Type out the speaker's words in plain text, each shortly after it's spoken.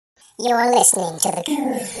You're listening to the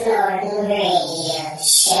Goof Norton Radio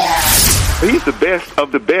Show. He's the best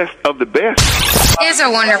of the best of the best. He has a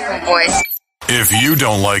wonderful voice. If you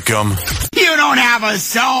don't like him, you don't have a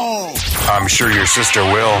soul. I'm sure your sister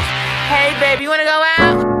will. Hey, babe, you want to go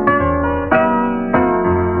out?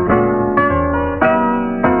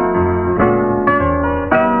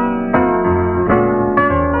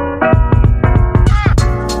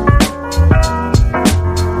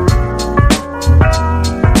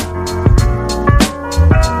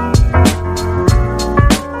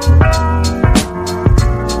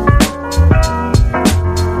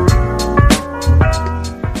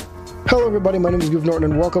 Everybody, my name is Goof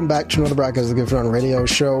Norton, and welcome back to another broadcast of the Goof Norton Radio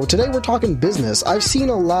Show. Today we're talking business. I've seen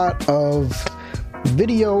a lot of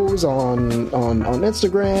videos on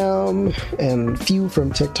Instagram and few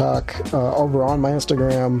from TikTok over on my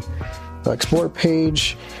Instagram Explore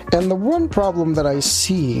page. And the one problem that I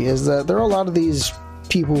see is that there are a lot of these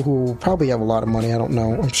people who probably have a lot of money. I don't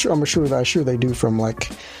know. I'm sure they do from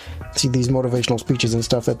see these motivational speeches and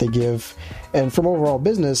stuff that they give, and from overall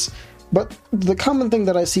business. But the common thing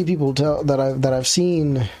that I see people tell that I've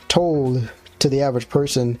seen told to the average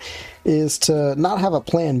person is to not have a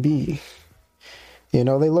plan B. You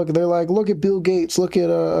know, they're like, look at Bill Gates, look at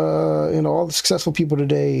all the successful people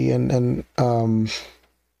today, and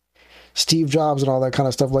Steve Jobs and all that kind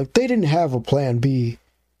of stuff. Like, they didn't have a plan B.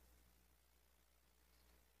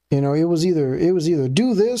 You know, it was either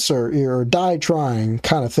do this or die trying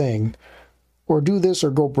kind of thing. Or do this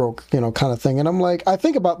or go broke, kind of thing. And I'm like, I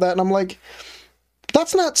think about that and I'm like,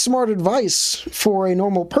 that's not smart advice for a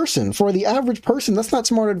normal person. For the average person, that's not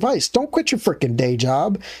smart advice. Don't quit your freaking day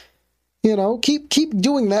job. Keep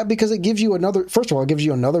doing that, because it gives you it gives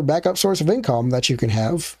you another backup source of income that you can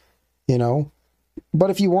have, But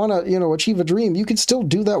if you want to, achieve a dream, you can still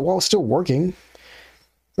do that while still working.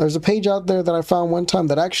 There's a page out there that I found one time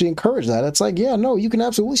that actually encouraged that. It's like, yeah, no, you can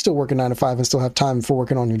absolutely still work a 9 to 5 and still have time for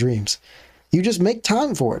working on your dreams. You just make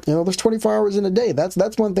time for it. There's 24 hours in a day. That's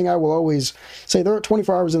one thing I will always say. There are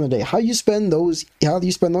 24 hours in a day. How you spend those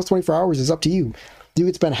 24 hours is up to you. You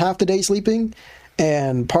could spend half the day sleeping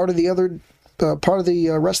and part of the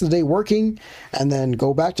rest of the day working, and then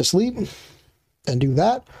go back to sleep and do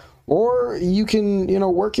that. Or you can,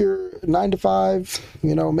 work your 9 to 5,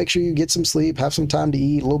 make sure you get some sleep, have some time to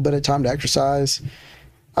eat, a little bit of time to exercise.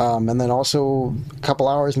 And then also a couple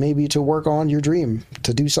hours maybe to work on your dream,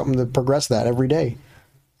 to do something to progress that every day.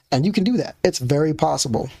 And you can do that. It's very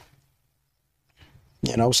possible.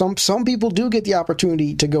 Some people do get the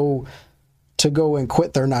opportunity to go and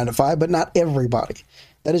quit their 9 to 5, but not everybody.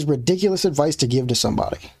 That is ridiculous advice to give to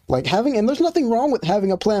somebody. And there's nothing wrong with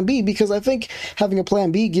having a plan B, because I think having a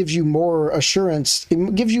plan B gives you more assurance.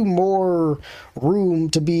 It gives you more room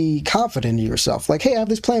to be confident in yourself. Like, hey, I have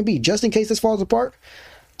this plan B just in case this falls apart.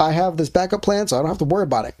 I have this backup plan, so I don't have to worry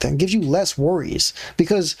about it. Then it gives you less worries,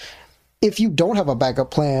 because if you don't have a backup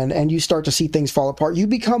plan and you start to see things fall apart, you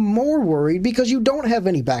become more worried because you don't have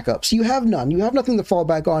any backups. You have none. You have nothing to fall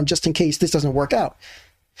back on just in case this doesn't work out.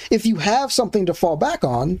 If you have something to fall back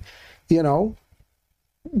on, to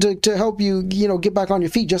help you, get back on your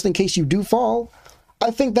feet just in case you do fall, I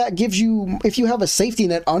think that gives you, if you have a safety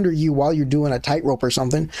net under you while you're doing a tightrope or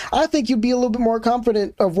something, I think you'd be a little bit more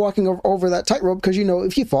confident of walking over that tightrope, because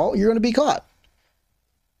if you fall, you're going to be caught.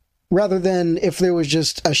 Rather than if there was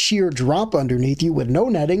just a sheer drop underneath you with no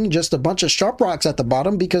netting, just a bunch of sharp rocks at the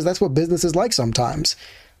bottom, because that's what business is like sometimes.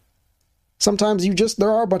 Sometimes there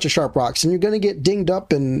are a bunch of sharp rocks, and you're going to get dinged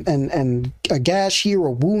up and a gash here, a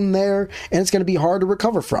wound there, and it's going to be hard to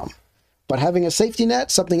recover from. But having a safety net,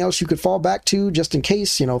 something else you could fall back to just in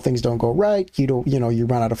case, things don't go right, you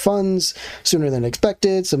run out of funds sooner than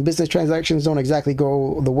expected, some business transactions don't exactly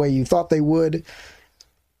go the way you thought they would,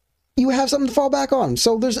 you have something to fall back on.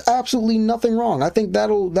 So there's absolutely nothing wrong. I think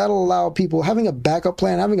that'll allow people, having a backup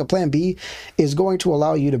plan, having a plan B is going to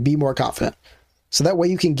allow you to be more confident. So that way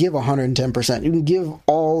you can give 110%. You can give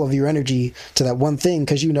all of your energy to that one thing,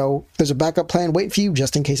 because there's a backup plan waiting for you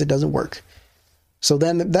just in case it doesn't work. So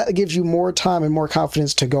then that gives you more time and more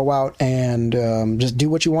confidence to go out and just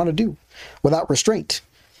do what you want to do without restraint.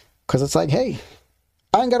 Because it's like, hey,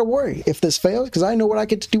 I ain't got to worry if this fails, because I know what I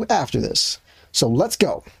get to do after this. So let's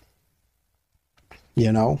go.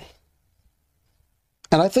 And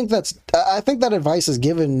I think that advice is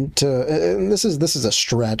given to, and this is a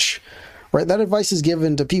stretch, right? That advice is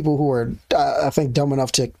given to people who are, I think, dumb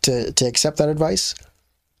enough to accept that advice.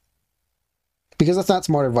 Because that's not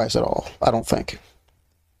smart advice at all, I don't think.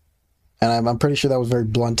 And I'm pretty sure that was very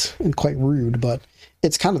blunt and quite rude, but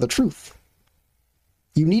it's kind of the truth.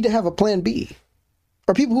 You need to have a plan B.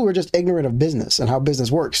 Or people who are just ignorant of business and how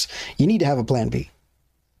business works, you need to have a plan B.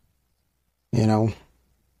 You know,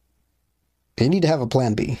 you need to have a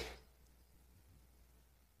plan B.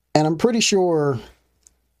 And I'm pretty sure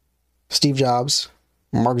Steve Jobs,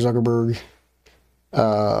 Mark Zuckerberg,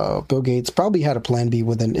 Bill Gates probably had a plan B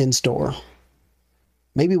with an in-store.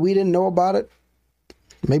 Maybe we didn't know about it.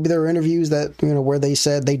 Maybe there were interviews that, where they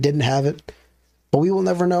said they didn't have it, but we will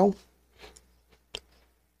never know.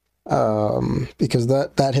 Because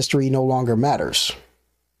that history no longer matters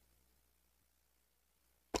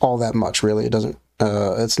all that much, really. It doesn't,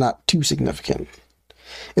 it's not too significant.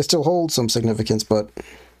 It still holds some significance, but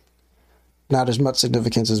not as much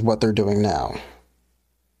significance as what they're doing now.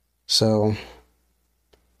 So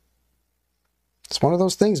it's one of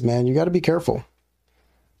those things, man. You got to be careful.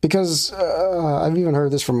 Because I've even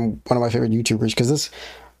heard this from one of my favorite YouTubers, because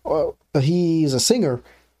he's a singer,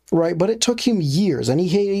 right? But it took him years, and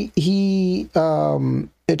it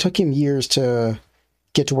took him years to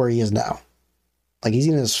get to where he is now. Like, he's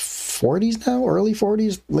in his 40s now, early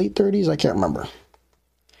 40s, late 30s, I can't remember.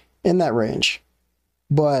 In that range.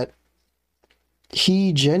 But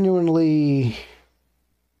he genuinely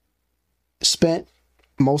spent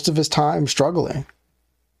most of his time struggling.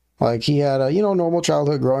 Like, he had a, normal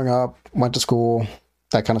childhood growing up, went to school,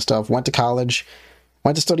 that kind of stuff, went to college,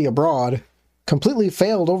 went to study abroad, completely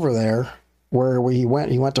failed over there where he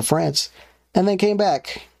went. He went to France, and then came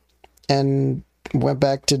back and went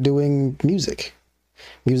back to doing music.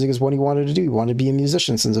 Music is what he wanted to do. He wanted to be a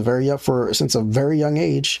musician since a very young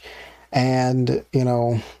age. And,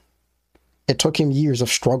 it took him years of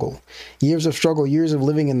struggle, years of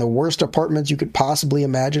living in the worst apartments you could possibly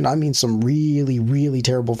imagine. I mean, some really, really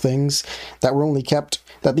terrible things that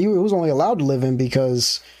he was only allowed to live in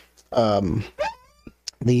because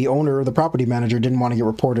the owner or the property manager didn't want to get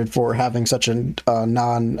reported for having such a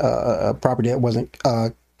property that wasn't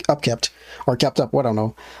upkept or kept up. I don't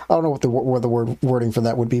know what the wording for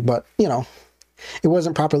that would be, but it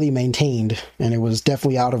wasn't properly maintained, and it was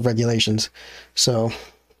definitely out of regulations. So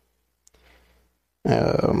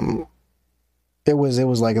it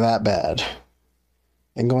was like that bad.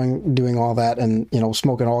 And doing all that, and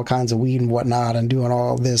smoking all kinds of weed and whatnot, and doing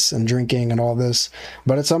all this and drinking and all this.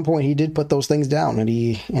 But at some point he did put those things down, and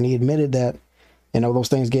he admitted that those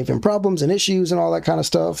things gave him problems and issues and all that kind of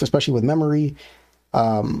stuff, especially with memory.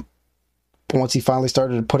 Once he finally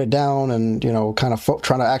started to put it down and kind of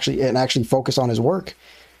trying to actually focus on his work,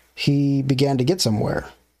 he began to get somewhere.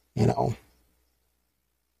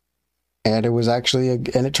 And it was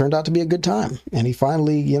and it turned out to be a good time. And he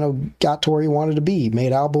finally, got to where he wanted to be.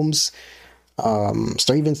 Made albums.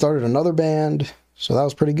 Even started another band. So that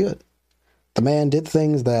was pretty good. The man did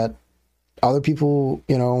things that other people,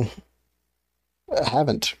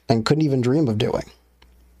 haven't and couldn't even dream of doing.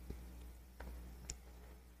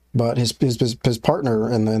 But his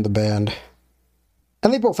partner in the band,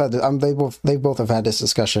 and they both had they both have had this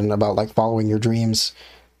discussion about like following your dreams.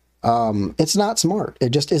 It's not smart. It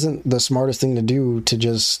just isn't the smartest thing to do, to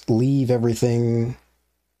just leave everything,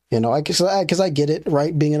 because I get it,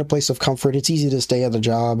 right? Being in a place of comfort, it's easy to stay at a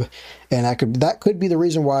job, and that could be the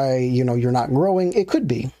reason why, you're not growing. It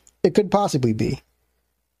could possibly be,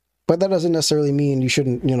 but that doesn't necessarily mean you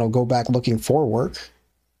shouldn't, go back looking for work.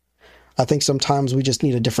 I think sometimes we just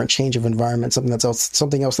need a different change of environment,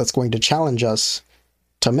 something else that's going to challenge us,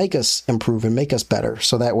 to make us improve and make us better.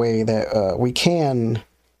 So that way that we can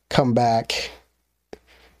come back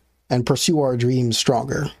and pursue our dreams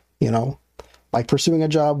stronger, like pursuing a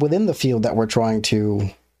job within the field that we're trying to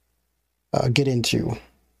get into,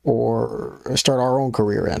 or start our own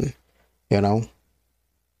career in,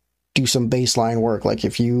 do some baseline work. Like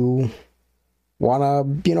if you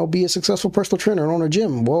want to, be a successful personal trainer and own a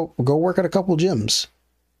gym, well, go work at a couple gyms,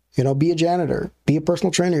 be a janitor, be a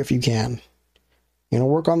personal trainer if you can,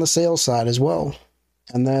 work on the sales side as well.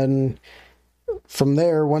 And then from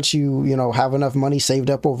there, once you have enough money saved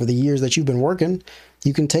up over the years that you've been working,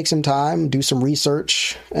 you can take some time, do some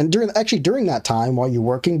research, and during that time while you're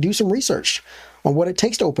working, do some research on what it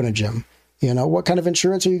takes to open a gym. What kind of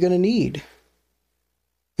insurance are you going to need?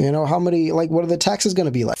 How many, what are the taxes going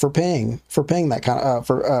to be like for paying that kind of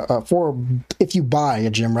for if you buy a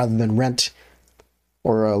gym rather than rent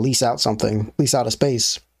or lease out a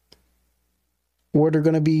space. What are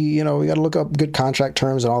going to be, we got to look up good contract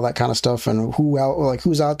terms and all that kind of stuff, and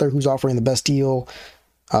who's out there, who's offering the best deal,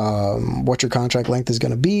 what your contract length is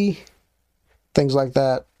going to be, things like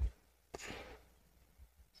that.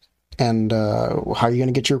 And how are you going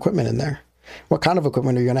to get your equipment in there? What kind of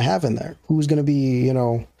equipment are you going to have in there? Who's going to be,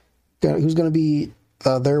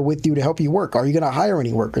 there with you to help you work? Are you going to hire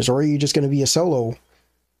any workers, or are you just going to be a solo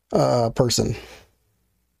person,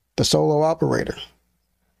 the solo operator?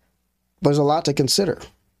 There's a lot to consider.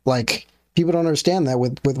 Like, People don't understand that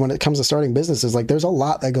with when it comes to starting businesses. Like, there's a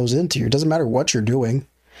lot that goes into it. It doesn't matter what you're doing.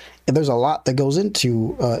 And there's a lot that goes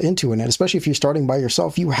into it, and especially if you're starting by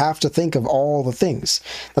yourself, you have to think of all the things.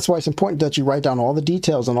 That's why it's important that you write down all the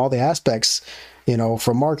details and all the aspects, you know,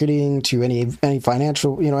 from marketing to any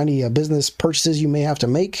financial, you know, any business purchases you may have to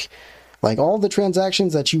make, like all the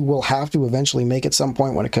transactions that you will have to eventually make at some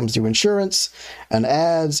point when it comes to insurance and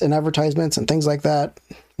ads and advertisements and things like that,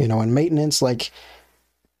 you know, and maintenance. Like,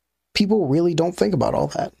 people really don't think about all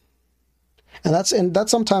that. And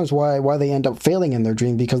that's sometimes why they end up failing in their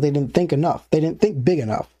dream, because they didn't think enough. They didn't think big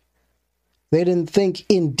enough. They didn't think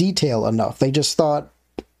in detail enough. They just thought,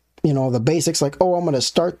 you know, the basics, like, oh, I'm going to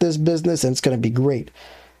start this business and it's going to be great.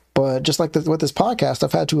 But just like with this podcast,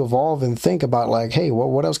 I've had to evolve and think about, like, hey,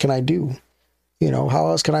 what else can I do? You know, how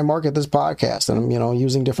else can I market this podcast? And I'm, you know,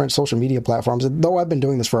 using different social media platforms. Though I've been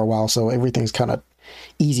doing this for a while, so everything's kind of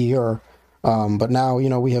easier. But now, you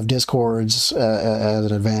know, we have Discords as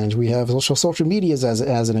an advantage. We have social medias as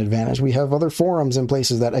an advantage. We have other forums and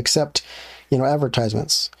places that accept, you know,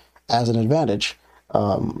 advertisements as an advantage.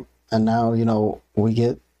 And now, you know,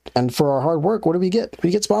 and for our hard work, what do we get? We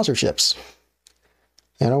get sponsorships.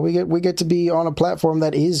 You know, we get to be on a platform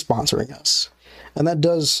that is sponsoring us. And that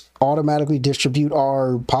does automatically distribute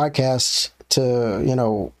our podcasts to, you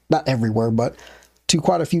know, not everywhere, but to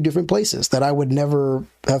quite a few different places that I would never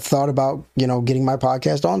have thought about, you know, getting my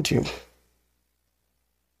podcast onto.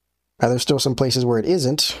 Now, there's still some places where it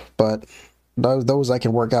isn't, but those I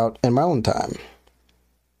can work out in my own time.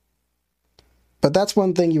 But that's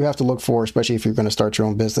one thing you have to look for, especially if you're going to start your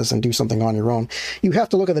own business and do something on your own. You have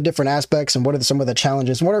to look at the different aspects and what are some of the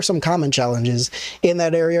challenges, what are some common challenges in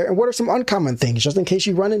that area, and what are some uncommon things, just in case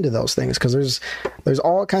you run into those things, because there's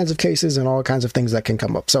all kinds of cases and all kinds of things that can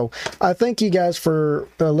come up. So I thank you guys for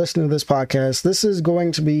listening to this podcast. This is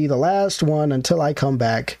going to be the last one until I come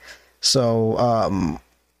back. So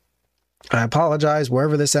I apologize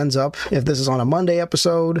wherever this ends up. If this is on a Monday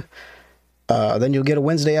episode, then you'll get a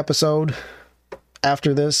Wednesday episode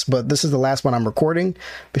after this, but this is the last one I'm recording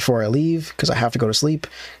before I leave, because I have to go to sleep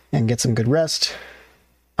and get some good rest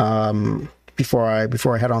before I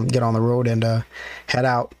get on the road and head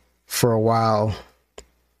out for a while.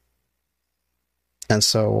 And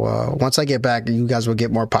so once I get back, you guys will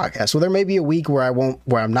get more podcasts. So there may be a week where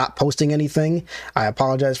I'm not posting anything. I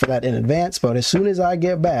apologize for that in advance, but as soon as I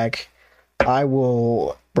get back, I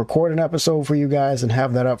will record an episode for you guys and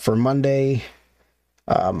have that up for Monday.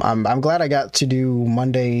 I'm glad I got to do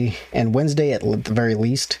Monday and Wednesday at the very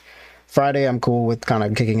least. Friday, I'm cool with kind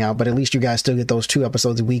of kicking out, but at least you guys still get those 2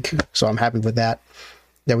 episodes a week. So I'm happy with that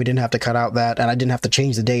we didn't have to cut out that, and I didn't have to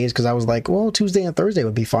change the days, because I was like, well, Tuesday and Thursday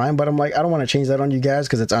would be fine. But I'm like, I don't want to change that on you guys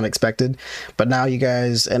because it's unexpected. But now you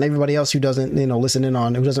guys and everybody else who doesn't, you know,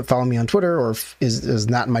 who doesn't follow me on Twitter or is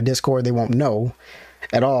not in my Discord, they won't know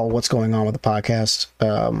at all what's going on with the podcast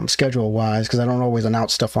schedule wise, because I don't always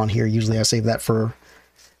announce stuff on here. Usually I save that for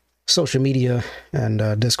social media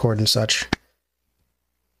and Discord and such.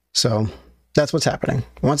 So that's what's happening.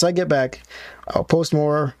 Once I get back, I'll post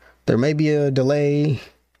more. There may be a delay.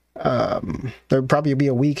 There'll probably be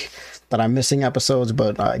a week that I'm missing episodes,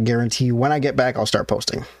 but I guarantee you when I get back, I'll start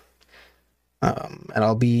posting. And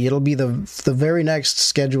it'll be the very next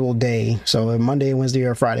scheduled day. So Monday, Wednesday,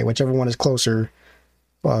 or Friday, whichever one is closer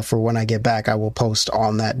for when I get back, I will post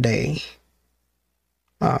on that day.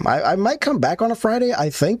 I might come back on a Friday.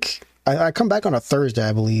 I think I come back on a Thursday,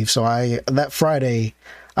 I believe. So that Friday,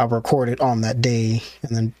 I'll record it on that day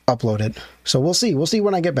and then upload it. So we'll see. We'll see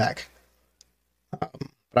when I get back. But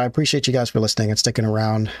I appreciate you guys for listening and sticking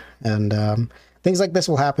around. And things like this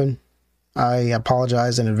will happen. I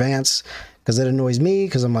apologize in advance because it annoys me,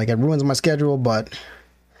 because I'm like, it ruins my schedule. But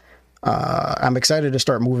I'm excited to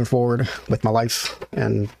start moving forward with my life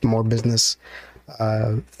and more business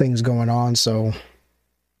things going on. So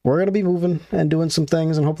we're going to be moving and doing some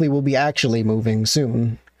things, and hopefully we'll be actually moving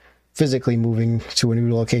soon, physically moving to a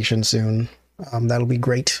new location soon. That'll be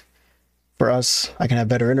great for us. I can have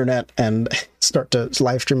better internet and start to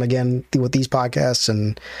live stream again with these podcasts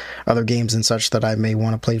and other games and such that I may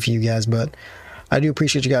want to play for you guys. But I do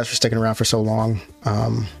appreciate you guys for sticking around for so long.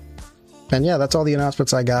 And yeah, that's all the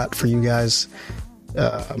announcements I got for you guys.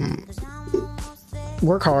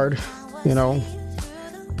 Work hard, you know.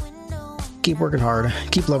 Keep working hard,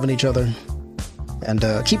 keep loving each other, and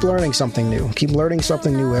keep learning something new. Keep learning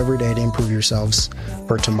something new every day to improve yourselves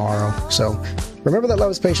for tomorrow. So remember that love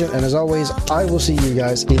is patient, and as always, I will see you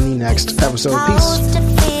guys in the next episode.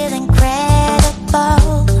 Peace.